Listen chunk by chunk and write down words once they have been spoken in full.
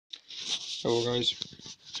Hello guys,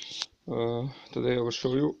 today I will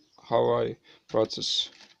show you how I process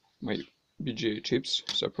my BGA chips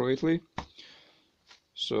separately.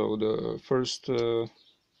 So the first,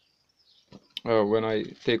 when I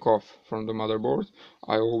take off from the motherboard,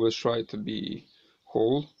 I always try to be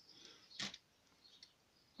whole.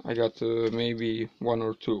 I got maybe one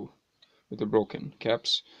or two with the broken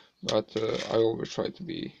caps, but I always try to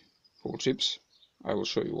be whole chips. I will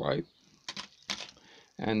show you why.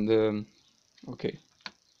 And okay.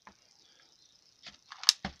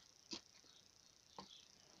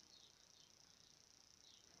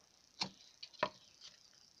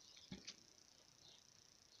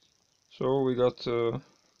 So we got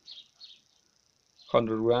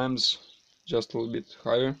 100 grams, just a little bit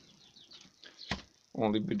higher,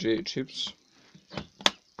 only BGA chips.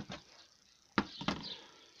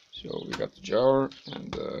 So we got the jar,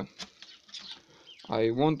 and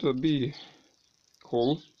I want to be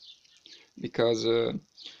whole because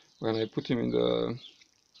when I put him in the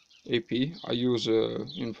AP, I use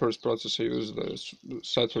in first process I use the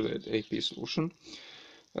saturated AP solution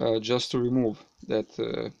just to remove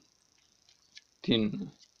that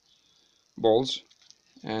thin balls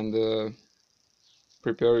and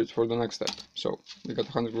prepare it for the next step. So we got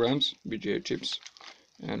 100 grams BGA chips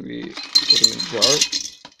and we put them in the jar.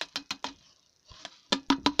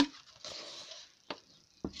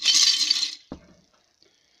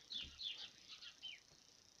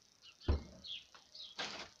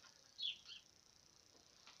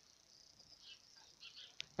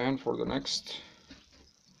 And for the next,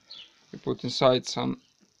 we put inside some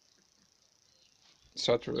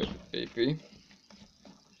saturated AP. You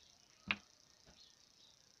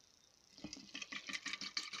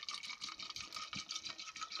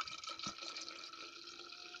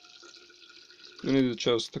need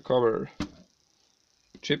just to cover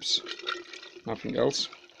chips, nothing else.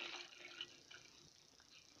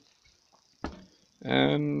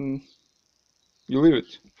 And you leave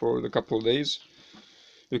it for a couple of days.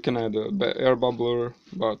 You can add a air bubbler,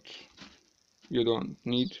 but you don't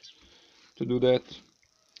need to do that.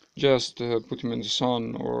 Just put them in the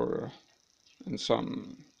sun, or in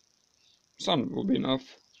some sun will be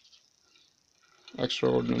enough.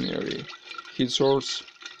 Extraordinary heat source.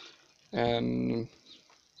 And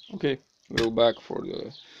okay, we'll back for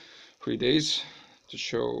the 3 days to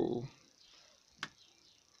show.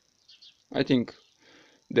 I think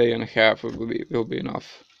day and a half will be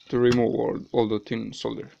enough to remove all the thin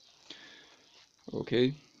solder.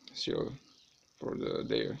 Okay, so for the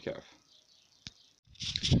day and a half.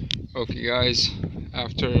 Okay guys,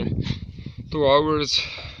 after 2 hours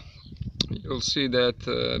you'll see that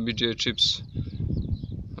BGA chips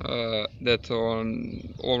that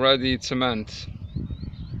on already cement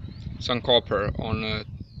some copper on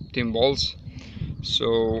tin balls.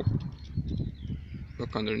 So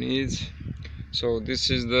look underneath. So this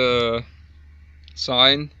is the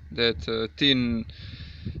sign that tin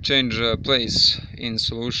change place in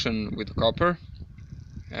solution with copper,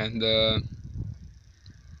 and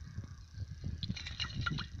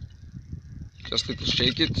just little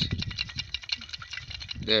shake it,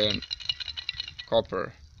 then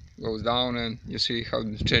copper goes down and you see how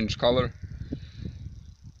it change color.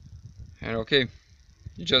 And okay,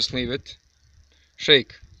 you just leave it,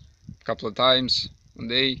 shake a couple of times a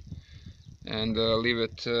day, and leave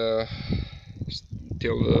it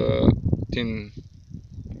till the tin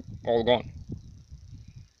all gone.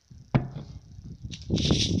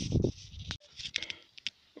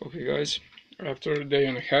 Okay guys, after a day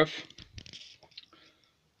and a half,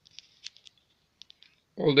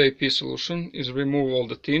 all the AP solution is remove all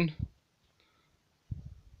the tin,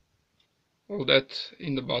 all that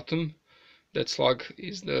in the bottom, that slug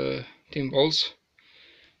is the tin balls.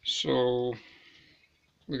 So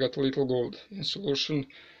we got a little gold in solution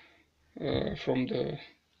from the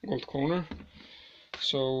gold corner.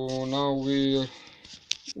 So now we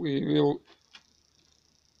will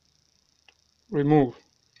remove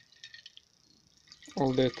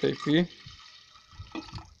all that AP.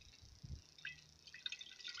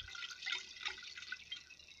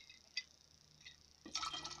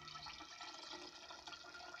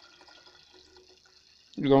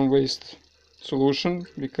 You don't waste solution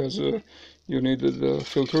because you needed the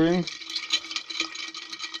filtering,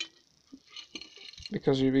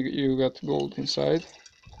 because you got gold inside.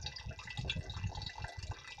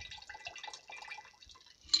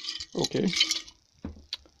 Okay,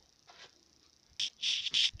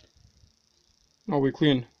 now we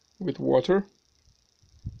clean with water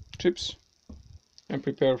chips and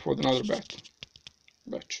prepare for another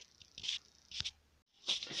batch.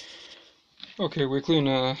 Okay, we clean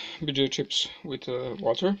BGA chips with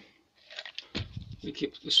water. we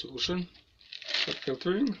keep the solution, stop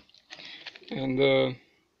filtering, and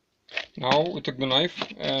now we took the knife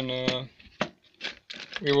and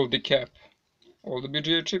we will decap all the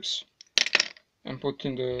BGA chips and put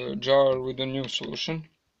in the jar with the new solution.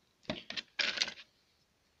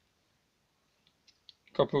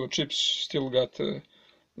 Couple of chips still got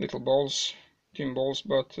little balls, thin balls,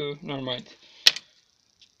 but never mind.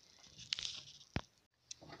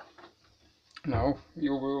 Now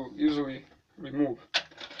you will usually remove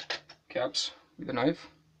caps with a knife,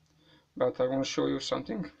 but I want to show you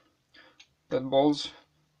something. That balls,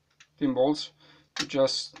 thin balls, you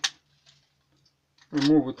just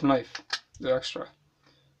remove with knife the extra,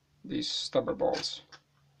 these stubborn balls,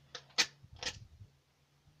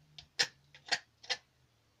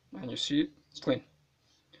 and you see it's clean.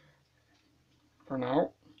 For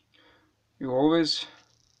now, you always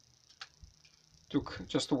took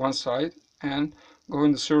just one side and go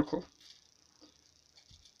in the circle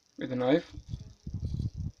with the knife.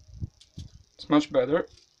 It's much better.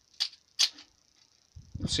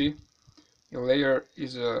 You see, your layer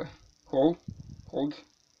is cold.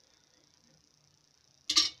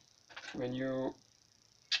 When you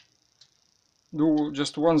do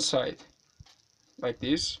just one side like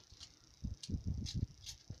this,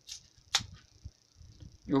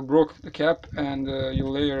 you broke the cap and your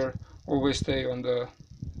layer always stay on the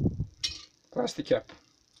plastic cap.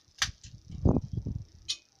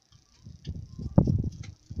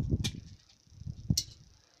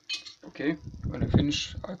 Okay, when I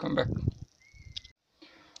finish, I'll come back.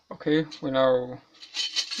 Okay, we now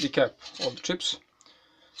decap all the chips.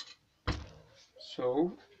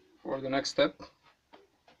 So, for the next step,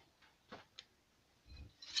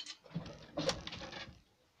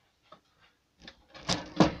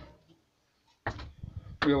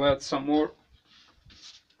 we'll add some more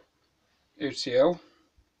HCl.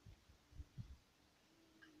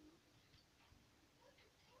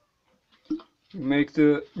 We make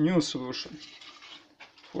the new solution.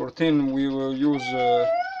 For thin, we will use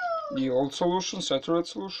the old solution, saturated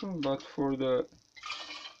solution, but for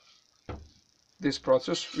this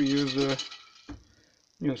process, we use the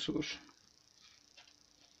new solution.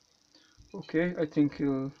 Okay, I think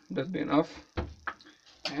that'll be enough.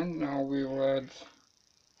 And now we will add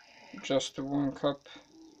just 1 cup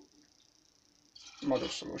mother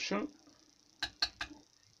solution.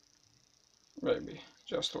 Maybe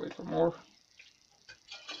just a little more.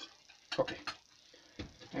 Okay.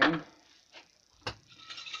 And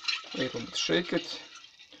a little bit shake it.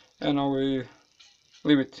 And now we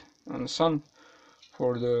leave it on the sun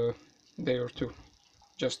for the day or two.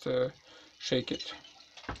 Just shake it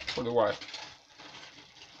for a while.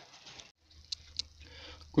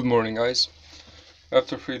 Good morning, guys.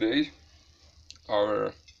 After 3 days,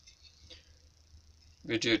 our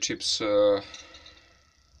BGA chips are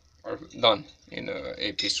done in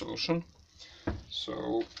AP solution.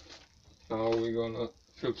 So now we're gonna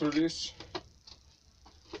filter this.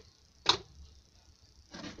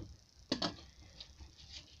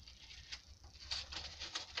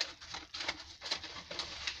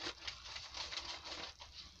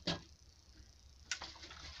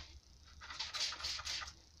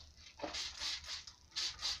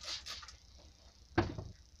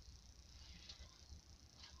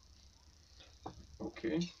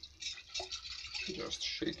 Okay, just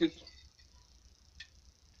shake it.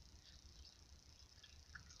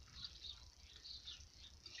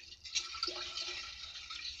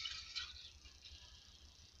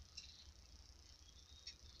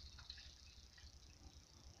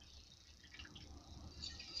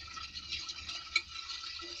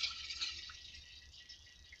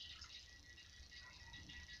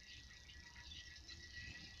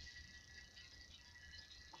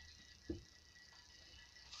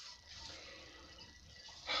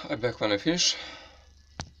 I'm back when I finish.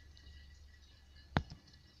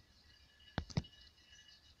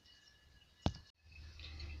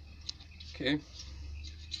 Okay,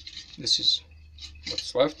 this is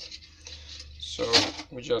what's left. So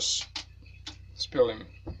we just spill them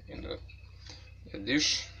in the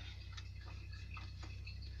dish.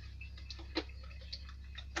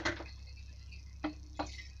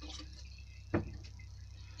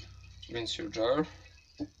 Rinse your jar.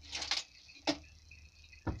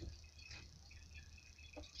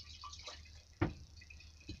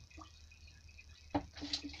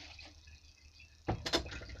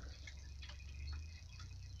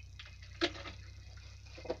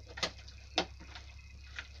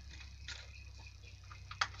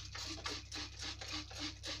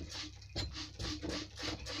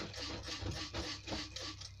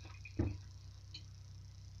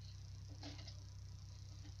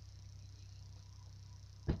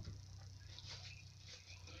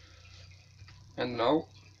 And now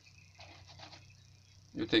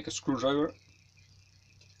you take a screwdriver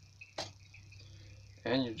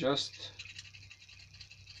and you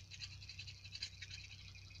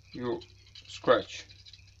scratch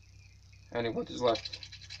any what is left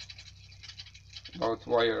about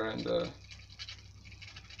wire and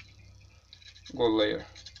gold layer,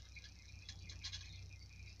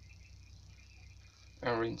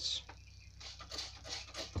 and rinse.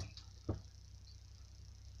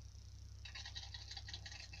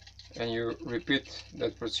 And you repeat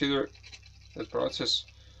that process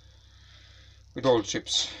with all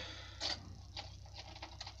chips.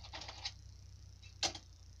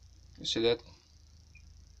 You see that?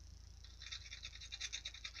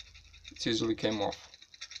 It easily came off.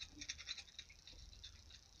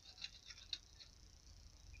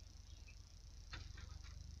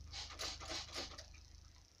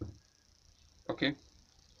 Okay,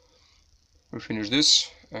 we finish this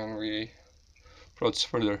and we process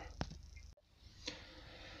further.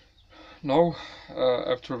 Now,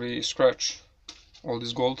 after we scratch all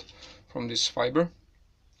this gold from this fiber,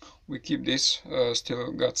 we keep this,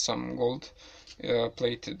 still got some gold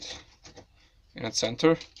plated in its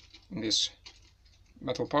center, in this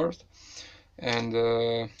metal part, and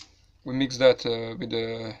we mix that with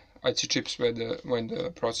the IC chips when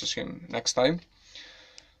the processing next time.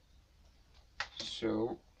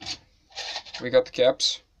 So we got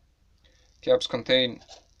caps. Caps contain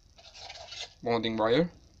bonding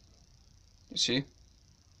wire, you see.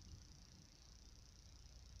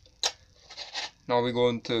 Now we're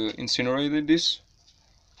going to incinerate this,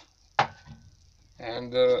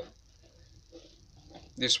 and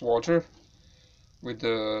this water with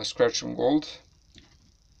the scratch and gold,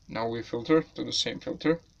 now we filter to the same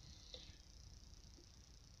filter.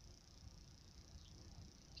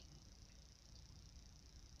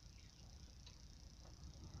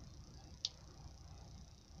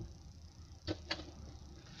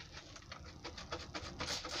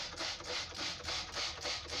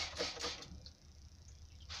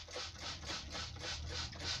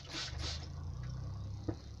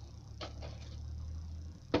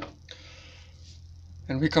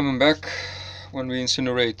 And we're coming back when we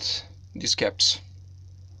incinerate these caps.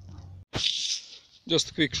 Just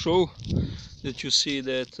a quick show that you see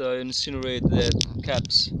that I incinerate that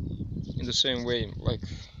caps in the same way like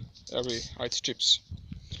every IC chips.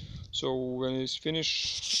 So when it's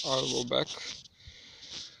finished, I'll go back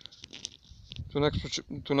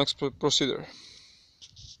to next procedure.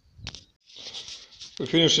 We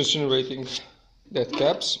finished incinerating that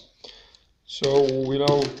caps, so we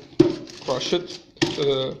now crush it to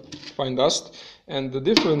the fine dust. And the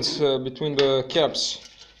difference between the caps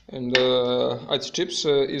and the IC chips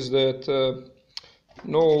is that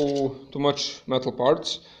no too much metal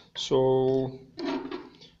parts, so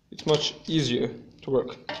it's much easier to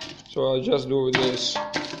work. So I just do with this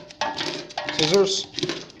scissors,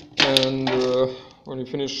 and when you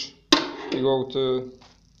finish, you go to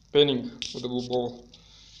painting with the blue ball.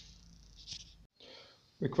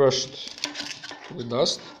 We crushed with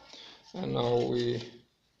dust, and now we'll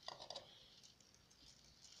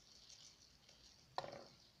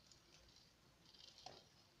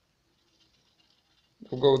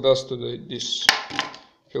go dust to this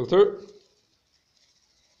filter.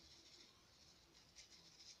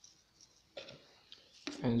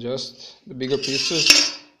 And just the bigger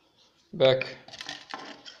pieces back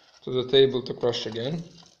to the table to crush again.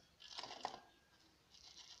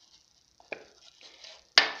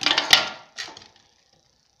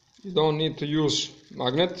 You don't need to use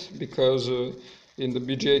magnet because in the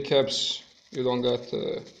BGA caps you don't got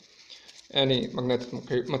any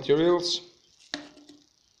magnetic materials.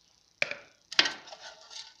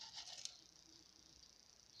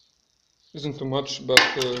 Isn't too much, but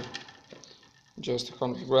just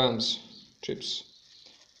 100 grams chips.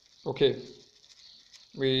 Okay,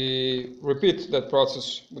 we repeat that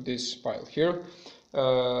process with this pile here,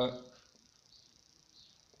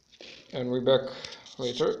 and we're back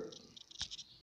later.